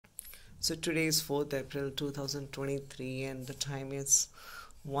So today is 4th April 2023 and the time is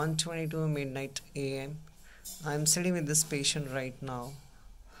 1:22 midnight AM. I'm sitting with this patient right now.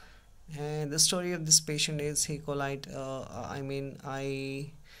 And the story of this patient is I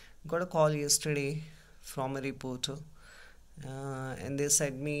got a call yesterday from a reporter, and they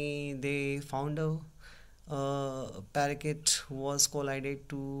said me they found a parakeet was collided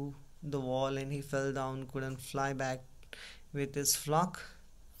to the wall and he fell down, couldn't fly back with his flock,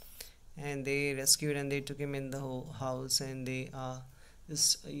 and they rescued and they took him in the house, and they are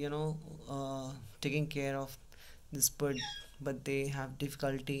just taking care of this bird, but they have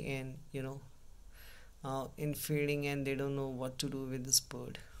difficulty in in feeding, and they don't know what to do with this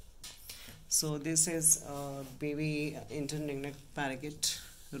bird. So this is baby Indian ringneck parakeet,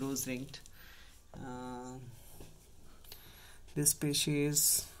 rose ringed. uh, this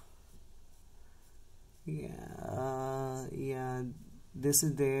species, yeah, this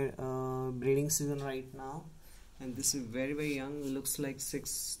is their breeding season right now, and this is very young, looks like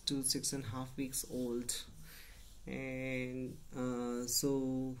 6 to 6.5 weeks old. And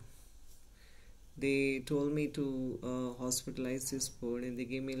so they told me to hospitalize this bird, and they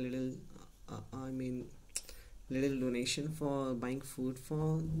gave me a little little donation for buying food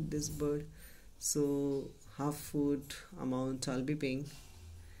for this bird. So half food amount I'll be paying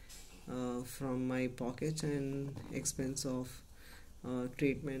from my pocket, and expense of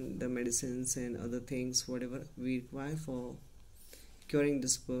treatment, the medicines and other things whatever we require for curing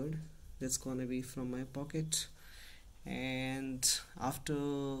this bird, that's gonna be from my pocket. And after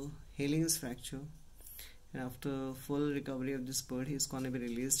healing his fracture and after full recovery of this bird, he's gonna be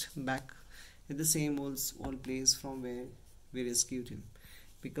released back at the same old place from where we rescued him,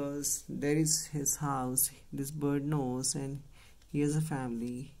 because there is his house, this bird knows, and he has a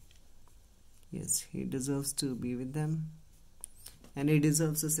family. Yes, he deserves to be with them, and he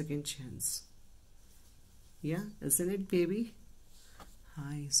deserves a second chance. Yeah, isn't it, baby?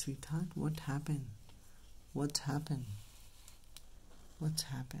 Hi, sweetheart. What happened? What happened? What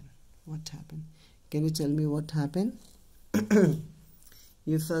happened? What happened? Can you tell me what happened?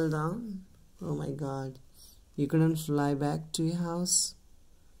 You fell down? Oh my God. You couldn't fly back to your house?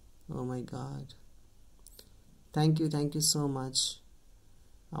 Oh my God. Thank you so much.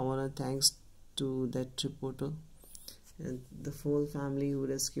 I want to thanks to that reporter and the whole family who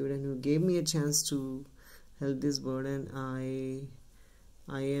rescued and who gave me a chance to help this bird, and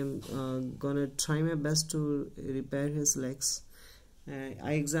I am gonna try my best to repair his legs.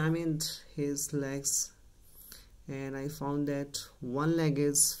 I examined his legs, and I found that one leg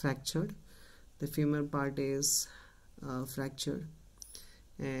is fractured, the femur part is fractured,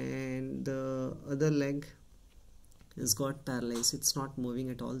 and the other leg is got paralyzed. It's not moving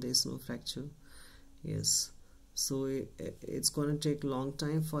at all, there is no fracture. Yes, so it's gonna take long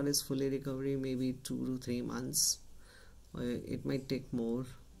time for his fully recovery, maybe 2 to 3 months. It might take more.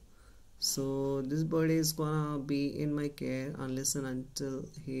 So this bird is gonna be in my care unless and until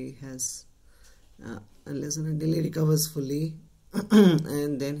he recovers fully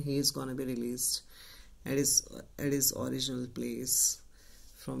and then he is gonna be released at his original place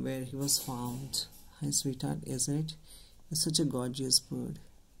from where he was found. Hi sweetheart, isn't it? You're such a gorgeous bird.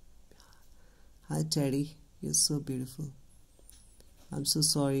 Hi Teddy, you're so beautiful. I'm so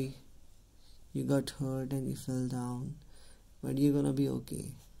sorry you got hurt and you fell down, but you're gonna be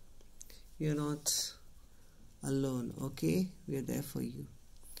okay. You're not alone, okay? We're there for you.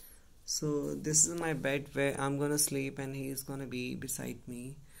 So this is my bed where I'm gonna sleep, and he is gonna be beside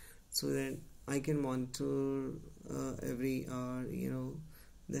me, so that I can monitor every hour,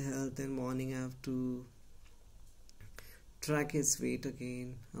 the health. And morning I have to track his weight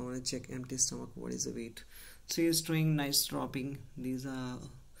again. I want to check empty stomach, what is the weight. So he's doing nice dropping. These are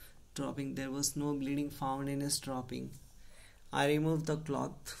dropping. There was no bleeding found in his dropping. I removed the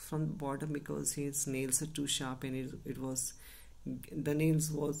cloth from the bottom because his nails are too sharp, and the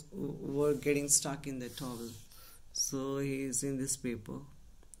nails were getting stuck in the towel. So he is in this paper,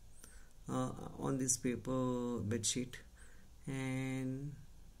 on this paper bed sheet, and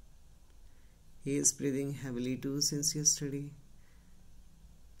he is breathing heavily too since yesterday.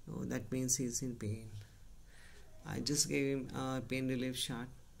 Oh, that means he is in pain. I just gave him a pain relief shot.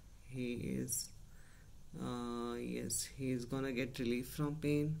 He is yes, he is gonna get relief from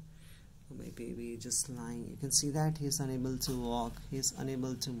pain. Oh, my baby is just lying. You can see that he is unable to walk, he is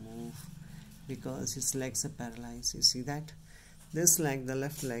unable to move because his legs are paralyzed. You see that? This leg, the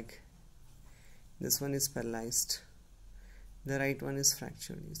left leg, this one is paralyzed, the right one is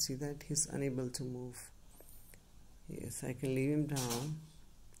fractured. You see that? He is unable to move. Yes, I can leave him down.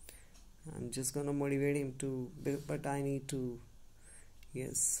 I'm just gonna motivate him to, but I need to,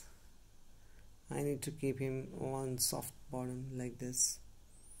 yes, I need to keep him on soft bottom like this.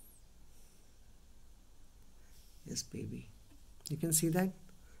 Yes, baby. You can see that?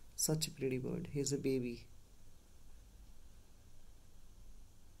 Such a pretty bird. He's a baby.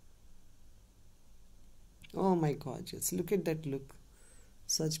 Oh my god, just look at that look.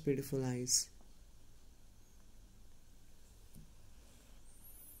 Such beautiful eyes.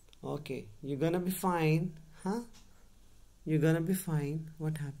 Okay, you're gonna be fine, huh? You're gonna be fine.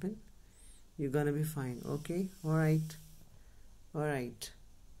 What happened? You're gonna be fine, okay? Alright. Alright.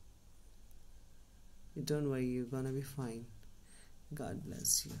 Don't worry, you're gonna be fine. God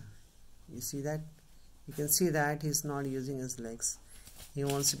bless you. You see that? You can see that he's not using his legs. He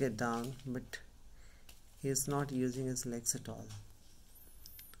wants to get down, but he's not using his legs at all.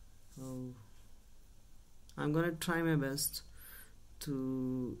 Oh, I'm gonna try my best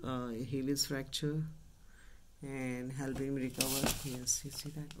to heal his fracture and help him recover. Yes, you see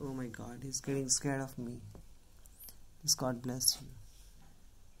that? Oh my god, he's getting scared of me. Just God bless you.